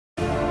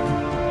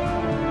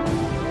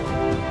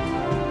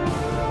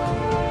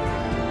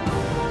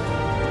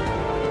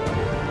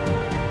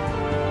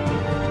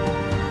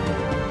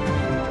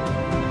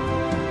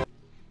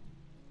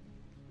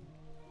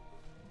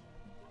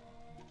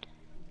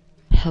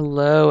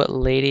Hello,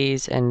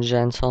 ladies and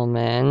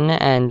gentlemen,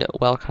 and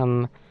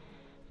welcome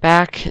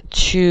back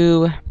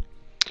to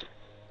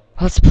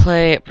Let's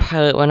Play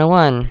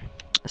Pirate101.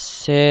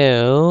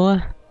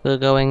 So, we're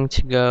going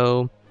to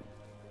go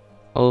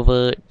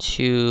over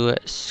to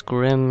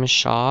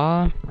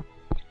Scrimshaw,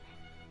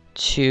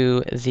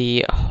 to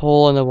the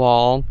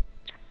Hole-in-the-Wall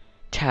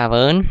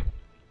Tavern,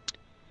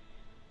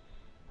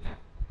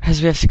 because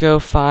we have to go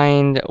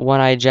find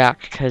One-Eye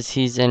Jack, because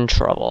he's in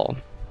trouble.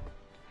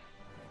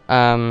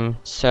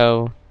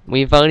 So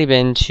we've already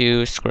been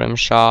to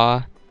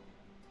Scrimshaw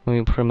when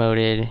we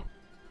promoted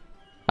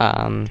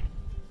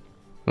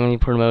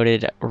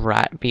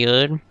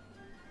Ratbeard.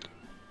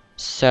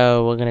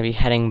 So we're gonna be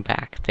heading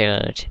back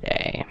there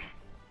today.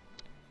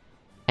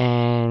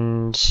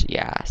 And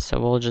yeah, so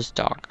we'll just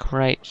dock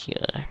right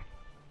here.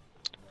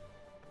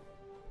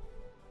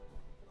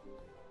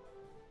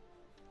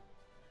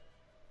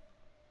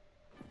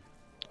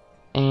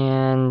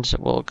 And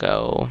we'll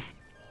go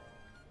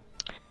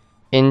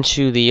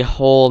into the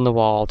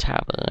Hole-in-the-Wall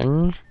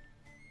Tavern.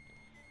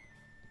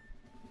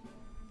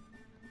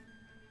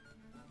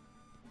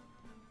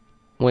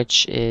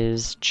 Which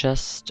is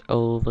just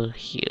over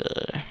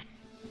here.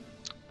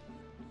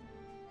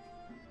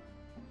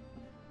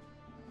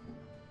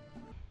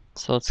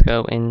 So let's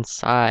go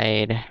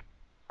inside.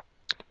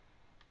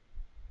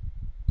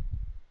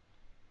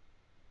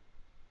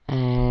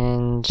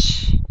 And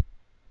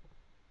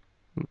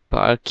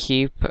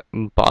Barkeep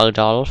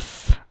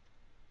Bardolph.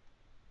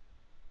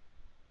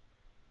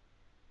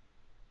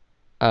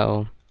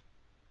 Oh.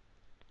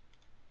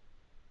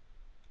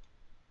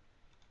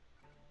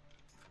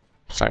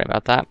 Sorry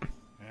about that.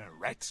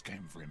 Rats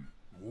came for him.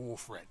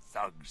 Wharf rat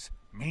thugs.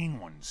 Mean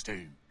ones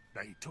too.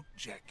 They took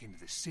Jack into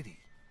the city.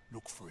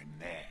 Look for him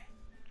there.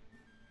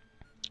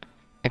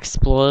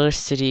 Explore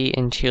city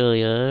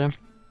interior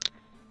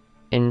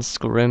in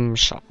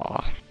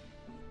Scrimshaw.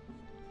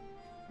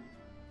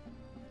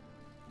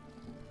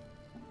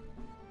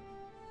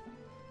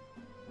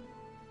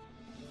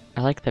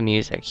 I like the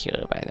music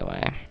here, by the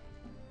way.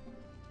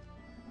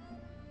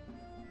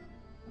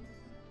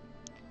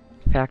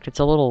 In fact, it's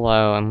a little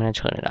low. I'm gonna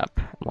turn it up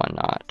one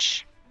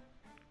notch.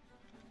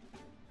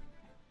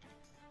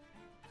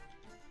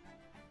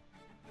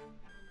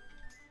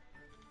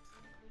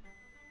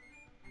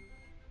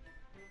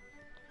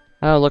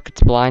 Oh, look,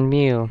 it's Blind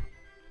Mew.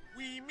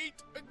 We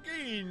meet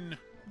again,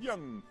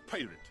 young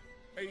pirate.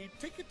 I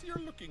take it you're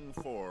looking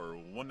for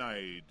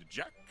One-Eyed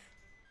Jack?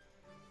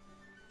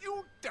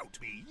 You doubt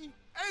me?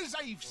 As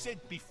I've said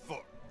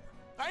before,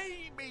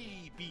 I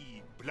may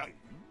be blind,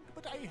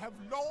 but I have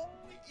long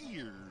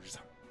ears.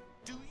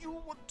 Do you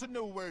want to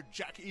know where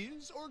Jack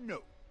is or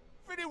no?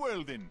 Very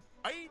well then.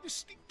 I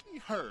distinctly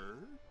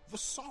heard the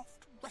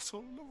soft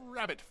rustle of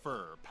rabbit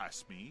fur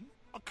pass me,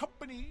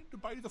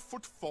 accompanied by the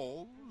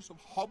footfalls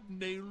of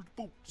hobnailed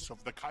boots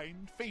of the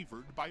kind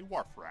favored by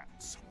wharf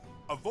rats.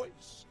 A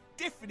voice,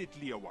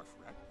 definitely a wharf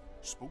rat,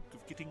 spoke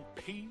of getting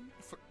paid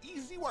for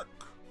easy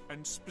work,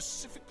 and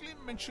specifically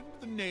mentioned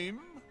the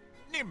name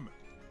Nim.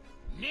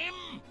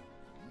 Nim?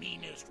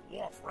 Meanest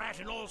wharf rat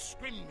in all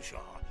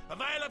Scrimshaw. A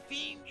vile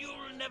fiend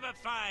you'll never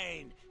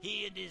find.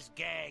 He and his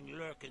gang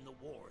lurk in the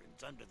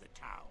warrens under the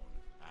town.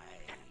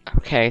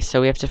 Okay, so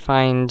we have to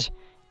find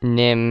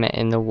Nim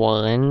in the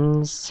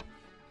warrens.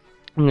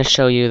 I'm gonna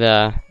show you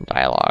the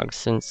dialogue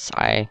since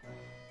I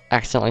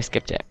accidentally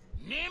skipped it.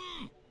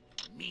 Nim?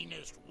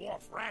 Meanest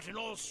wharf rat in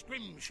all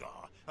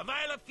Scrimshaw. A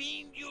vile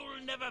fiend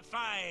you'll never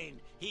find.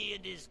 He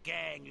and his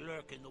gang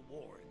lurk in the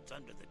warrens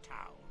under the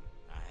town.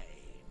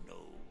 I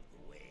know the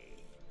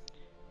way.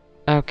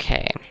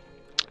 Okay.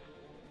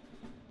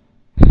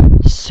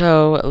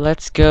 So,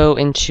 let's go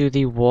into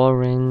the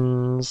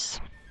warrens.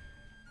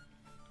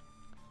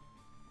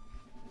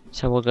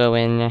 So we'll go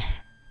in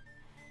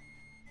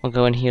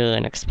here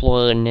and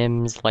explore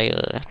Nim's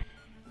lair.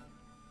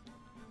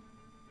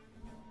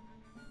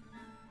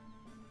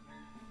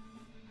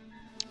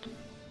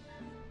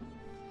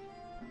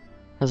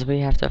 Because we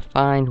have to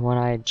find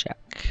One-Eyed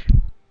Jack.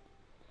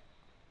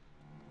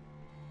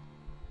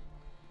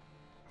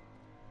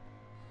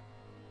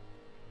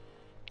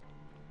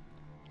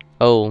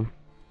 Oh,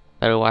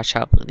 better watch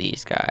out for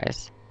these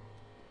guys.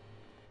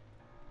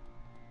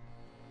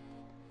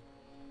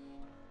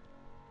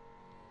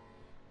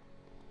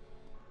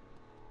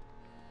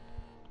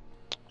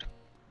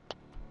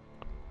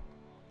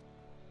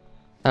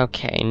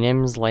 Okay,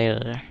 Nim's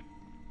lair.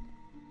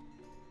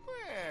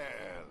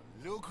 Well,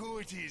 look who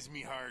it is,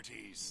 me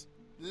hearties.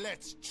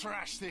 Let's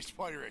trash this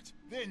pirate,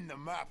 then the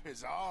map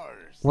is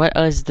ours. What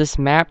is this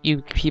map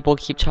you people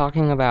keep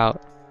talking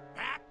about?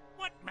 Map?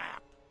 What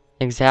map?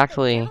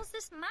 Exactly. What's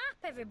this map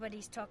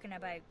everybody's talking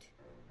about?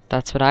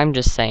 That's what I'm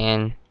just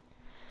saying.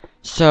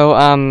 So,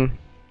 I'm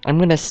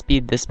gonna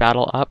speed this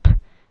battle up,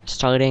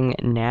 starting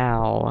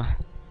now.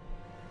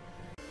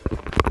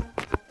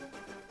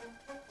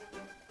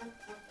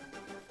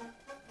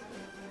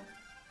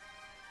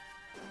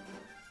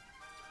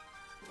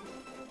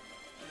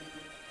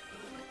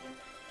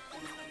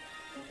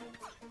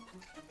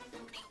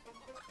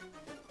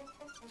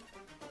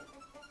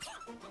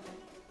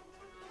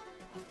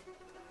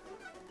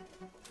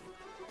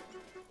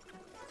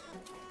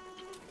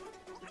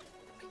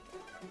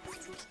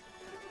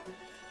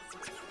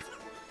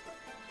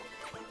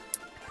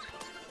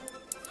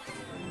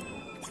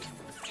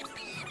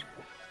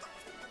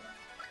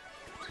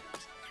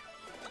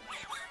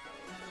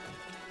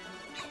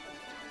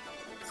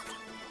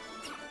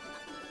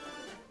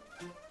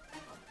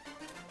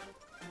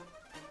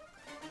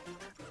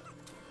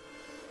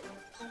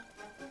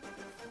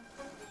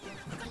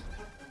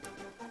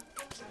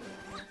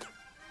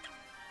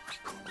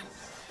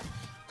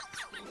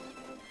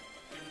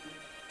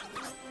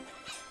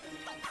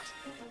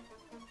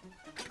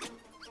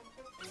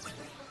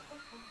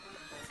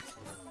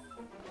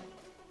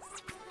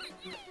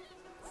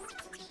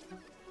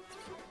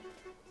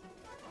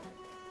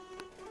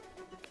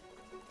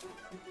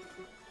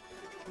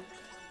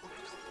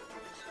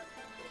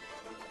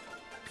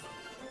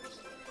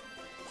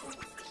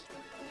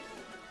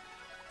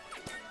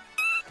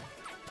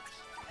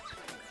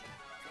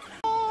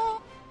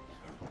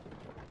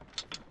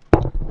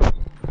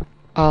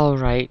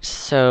 Alright,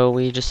 so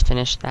we just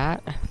finished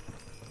that.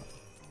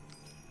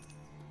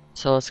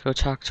 So let's go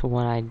talk to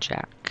One-Eyed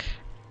Jack,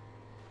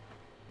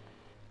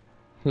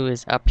 who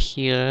is up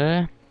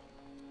here.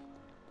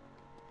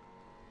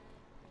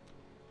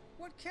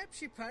 What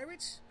kept you,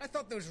 pirates? I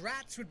thought those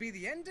rats would be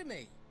the end of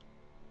me.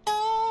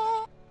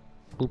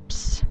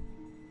 Oops.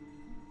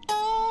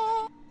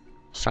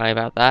 Sorry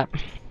about that.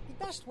 You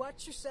best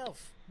watch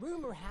yourself.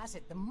 Rumor has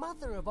it the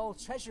mother of all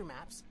treasure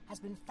maps has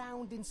been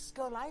found in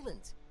Skull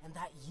Island, and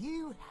that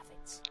you have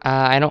it.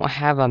 I don't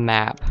have a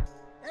map.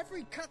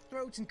 Every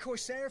cutthroat and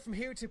corsair from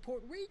here to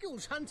Port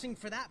Regal's hunting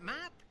for that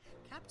map.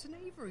 Captain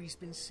Avery's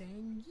been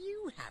saying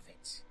you have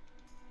it.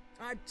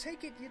 I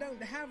take it you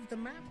don't have the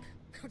map?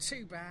 Oh,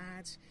 too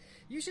bad.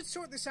 You should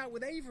sort this out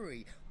with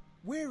Avery.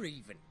 We're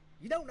even.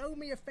 You don't owe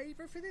me a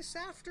favor for this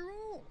after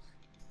all.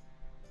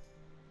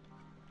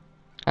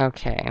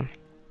 Okay.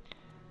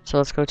 So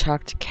let's go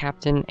talk to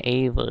Captain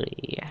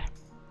Avery.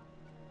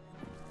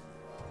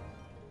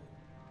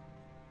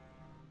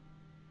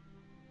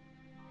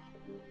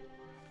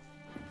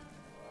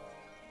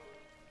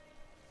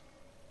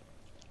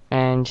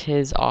 And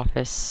his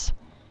office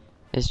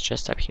is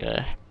just up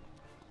here.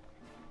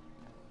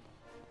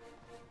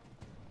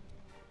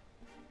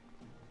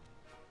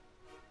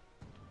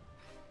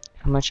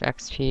 How much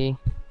XP?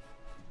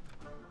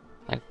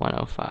 Like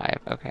 105,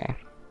 okay.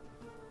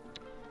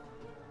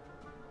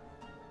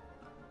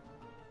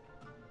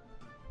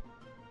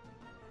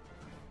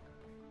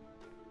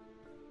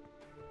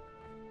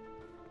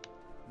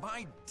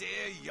 My dear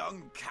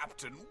young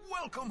captain,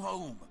 welcome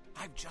home.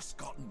 I've just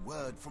gotten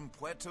word from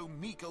Puerto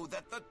Rico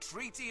that the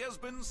treaty has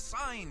been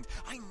signed.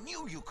 I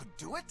knew you could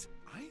do it.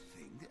 I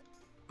think...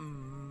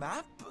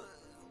 Map?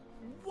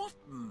 What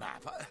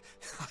map?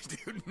 I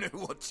don't know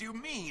what you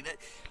mean.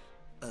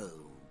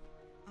 Oh,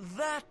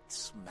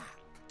 that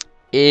map.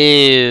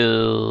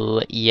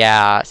 Ew.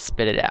 Yeah,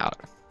 spit it out.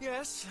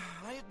 Yes,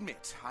 I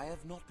admit I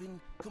have not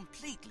been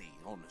completely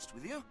honest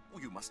with you.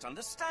 You must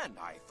understand,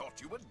 I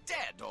thought you were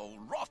dead or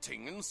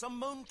rotting in some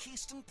Mon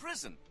Keyston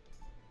prison.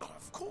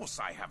 Of course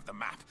I have the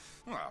map.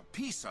 A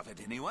piece of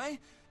it anyway.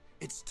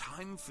 It's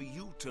time for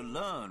you to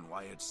learn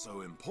why it's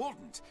so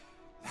important.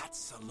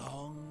 That's a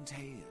long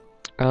tale.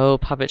 Oh,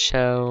 puppet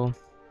show.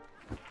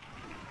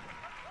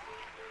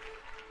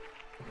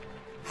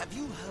 Have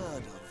you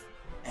heard of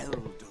El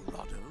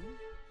Dorado?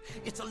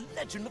 It's a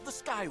legend of the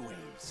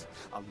Skyways,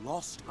 a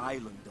lost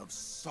island of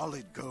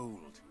solid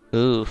gold.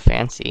 Ooh,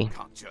 fancy.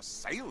 Can't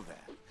just sail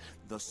there.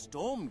 The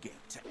storm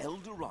gate to El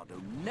Dorado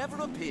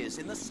never appears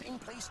in the same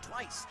place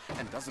twice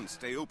and doesn't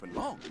stay open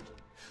long.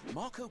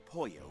 Marco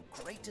Pollo,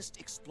 greatest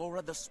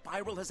explorer the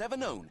Spiral has ever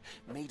known,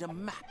 made a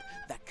map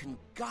that can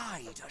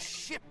guide a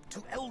ship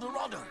to El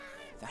Dorado.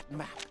 That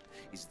map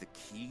is the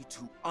key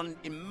to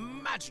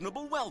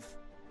unimaginable wealth.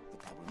 The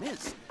problem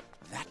is,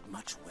 that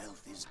much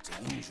wealth is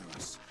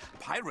dangerous.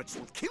 Pirates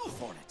will kill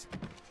for it.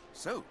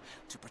 So,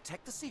 to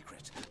protect the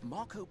secret,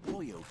 Marco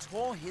Pollo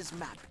tore his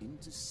map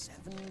into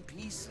 7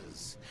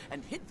 pieces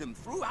and hid them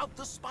throughout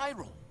the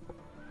Spiral.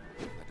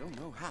 I don't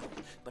know how,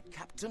 but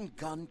Captain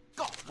Gunn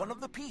got one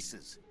of the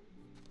pieces.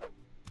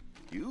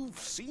 You've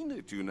seen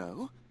it, you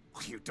know.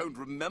 You don't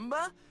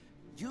remember?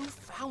 You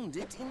found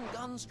it in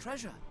Gunn's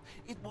treasure.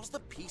 It was the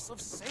piece of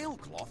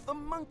sailcloth the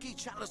monkey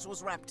chalice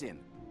was wrapped in.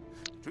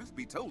 Truth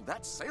be told,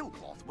 that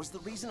sailcloth was the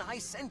reason I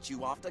sent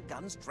you after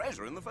Gunn's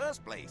treasure in the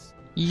first place.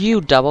 You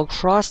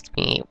double-crossed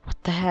me. What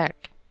the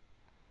heck?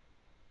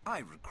 I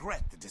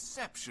regret the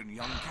deception,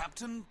 young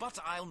captain, but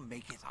I'll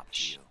make it up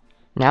to you.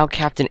 Now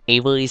Captain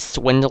Avery's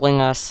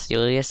swindling us?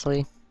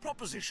 Seriously?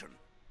 Proposition.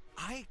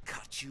 I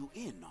cut you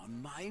in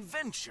on my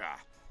venture.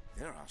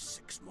 There are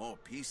 6 more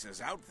pieces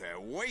out there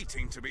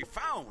waiting to be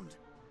found.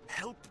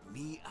 Help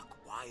me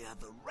acquire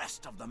the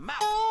rest of the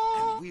map,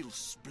 and we'll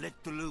split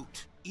the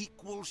loot.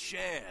 Equal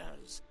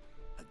shares.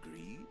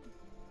 Agreed?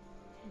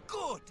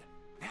 Good.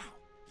 Now,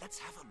 let's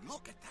have a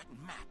look at that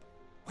map.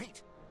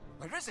 Wait,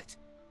 where is it?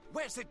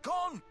 Where's it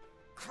gone?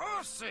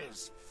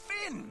 Curses!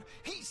 Finn!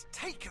 He's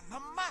taken the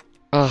map!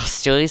 Ugh,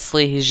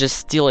 seriously? He's just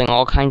stealing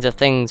all kinds of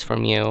things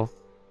from you.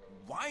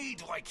 Why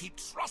do I keep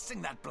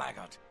trusting that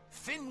blackguard?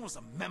 Finn was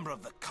a member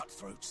of the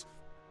Cutthroats.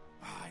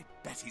 I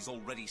bet he's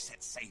already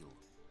set sail.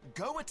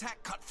 Go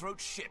attack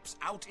Cutthroat ships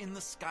out in the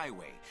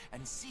Skyway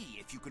and see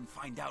if you can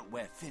find out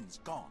where Finn's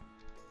gone.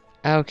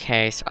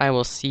 Okay, so I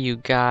will see you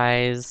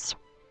guys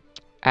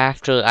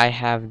after I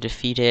have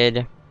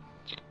defeated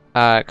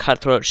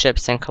Cutthroat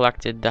ships and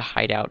collected the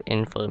hideout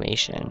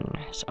information.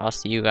 So I'll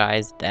see you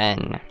guys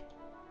then.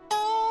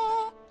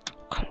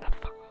 Come the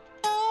fuck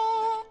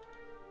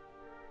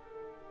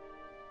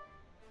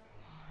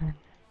on.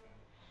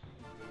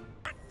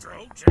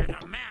 Cutthroat and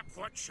a map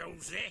what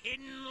shows the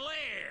hidden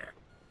lair.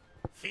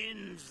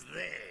 Finn's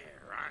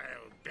there.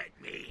 I'll bet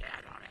me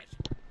hat on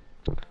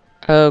it.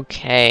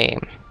 Okay.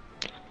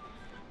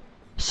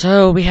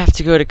 So we have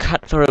to go to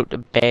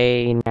Cutthroat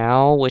Bay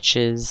now, which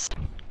is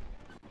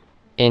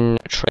in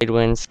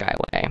Tradewind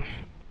Skyway.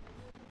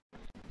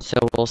 So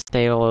we'll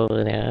stay all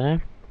over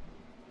there.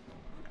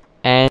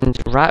 And And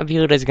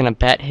Ratfield is gonna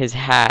bet his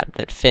hat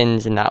that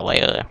Finn's in that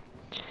layer.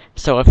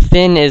 So if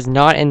Finn is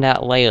not in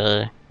that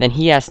layer, then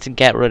he has to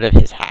get rid of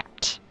his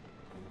hat.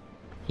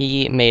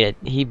 He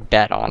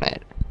bet on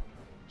it.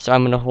 So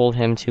I'm gonna hold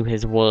him to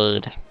his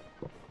word.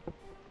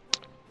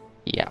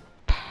 Yep.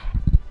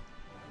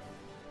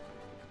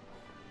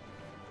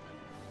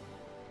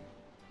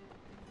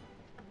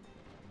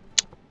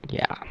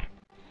 Yeah.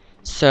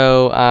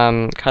 So,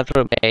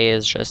 Cutthroat Bay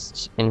is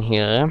just in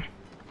here.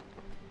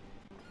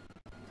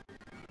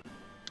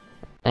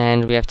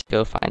 And we have to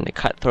go find the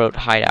Cutthroat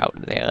hideout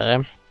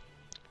there.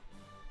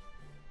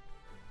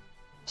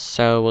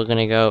 So we're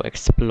gonna go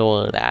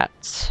explore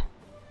that.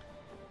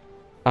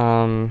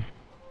 And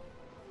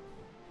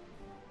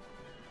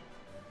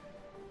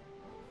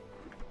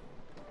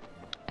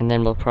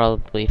then we'll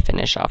probably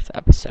finish off the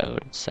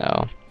episode,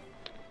 so.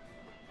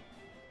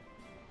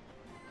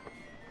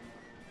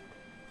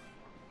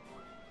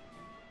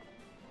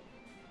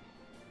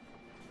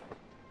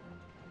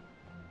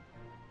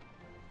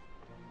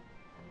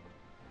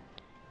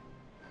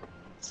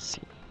 Let's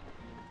see.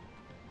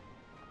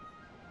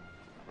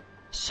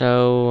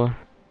 So,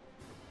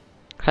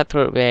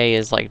 Cutthroat Bay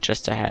is like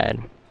just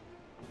ahead.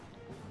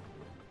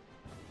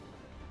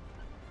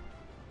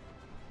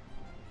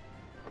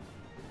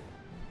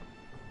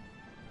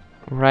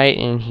 Right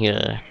in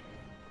here.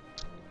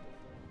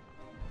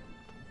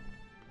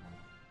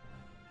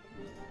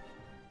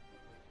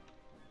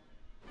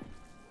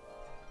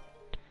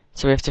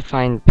 So we have to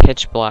find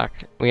pitch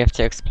black. We have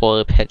to explore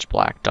the pitch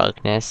black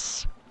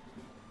darkness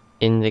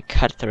in the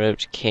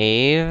Cutthroat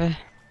Cave.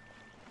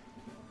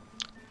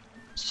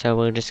 So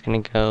we're just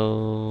gonna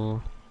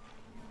go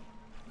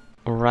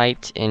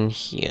right in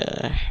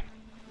here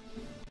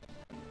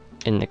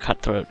in the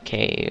Cutthroat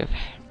Cave.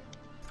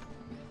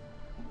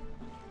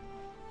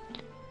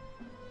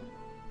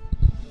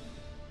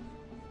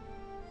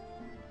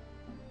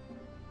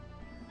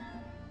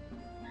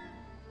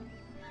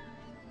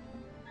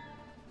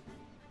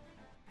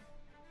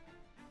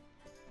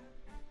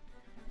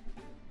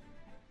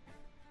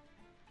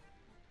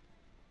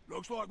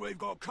 Looks like we've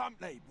got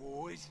company,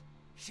 boys.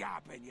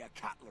 Sharpen your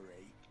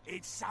cutlery.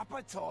 It's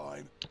supper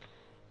time.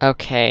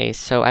 Okay,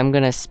 so I'm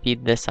gonna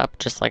speed this up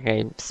just like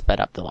I sped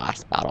up the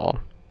last battle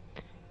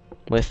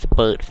with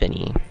Bullet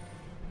Finney.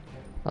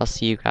 I'll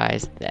see you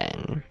guys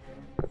then.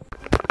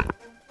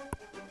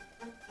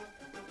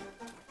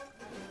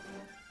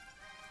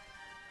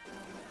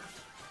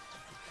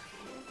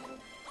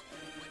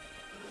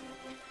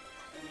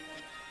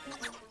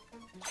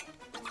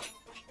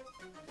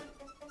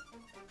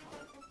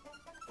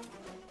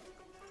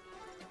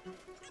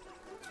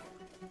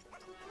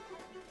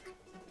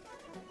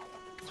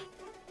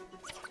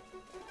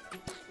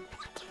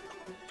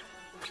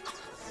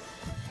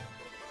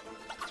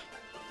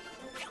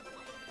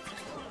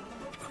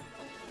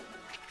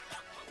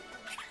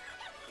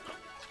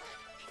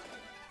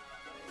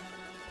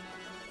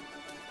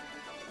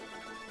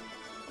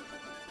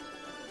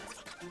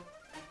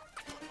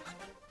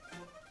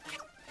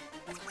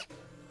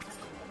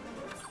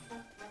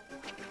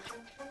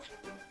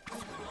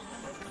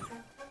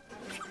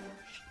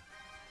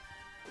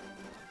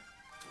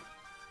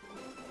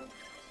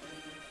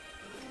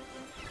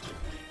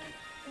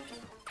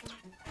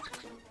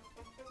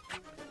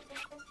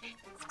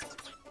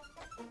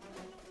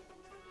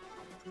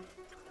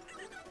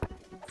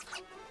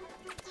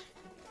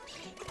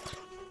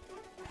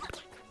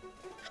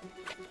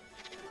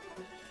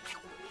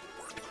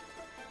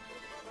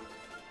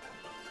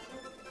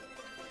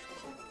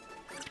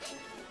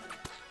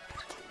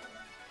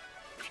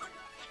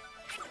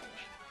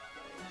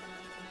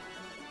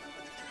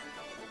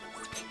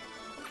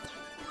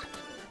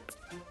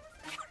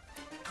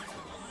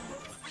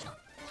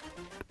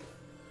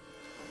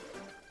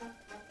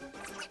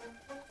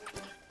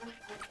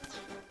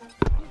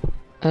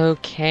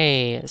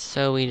 Okay,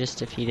 so we just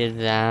defeated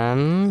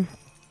them.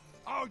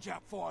 Hold your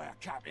fire,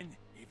 Captain.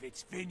 If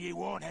it's Finn you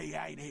want, he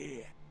ain't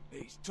here.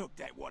 He's took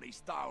that what he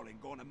stole and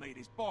gone to meet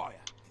his buyer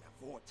in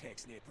a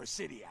vortex near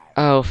Presidio.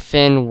 Oh,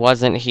 Finn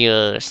wasn't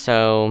here,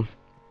 so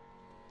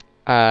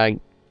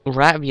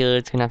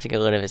Ratbeard's gonna have to get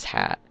rid of his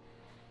hat.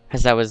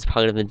 Because that was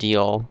part of the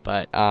deal,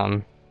 but,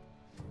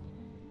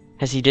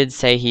 because he did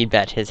say he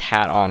bet his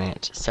hat on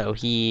it, so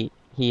he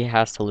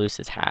has to lose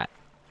his hat.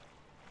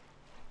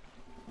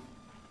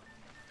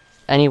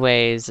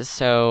 Anyways,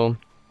 so,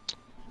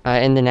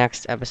 in the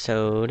next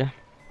episode,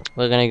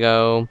 we're gonna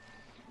go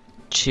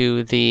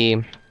to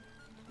the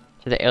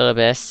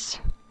Erebus,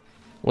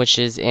 which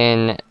is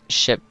in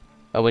the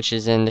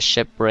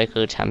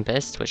Shipbreaker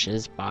Tempest, which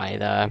is by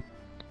the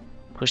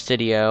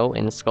Presidio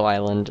in Skull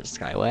Island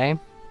Skyway,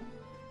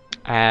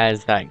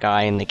 as that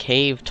guy in the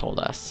cave told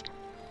us.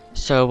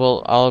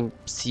 So I'll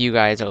see you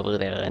guys over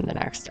there in the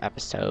next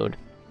episode.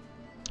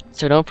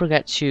 So don't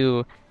forget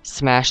to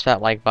smash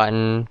that like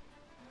button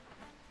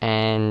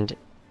and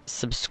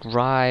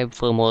subscribe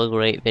for more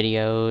great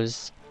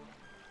videos.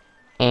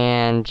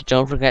 And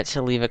don't forget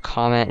to leave a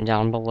comment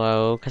down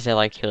below, because I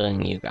like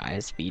hearing you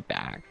guys'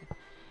 feedback.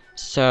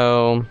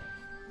 So,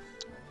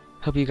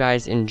 Hope you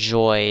guys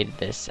enjoyed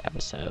this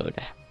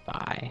episode.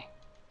 Bye.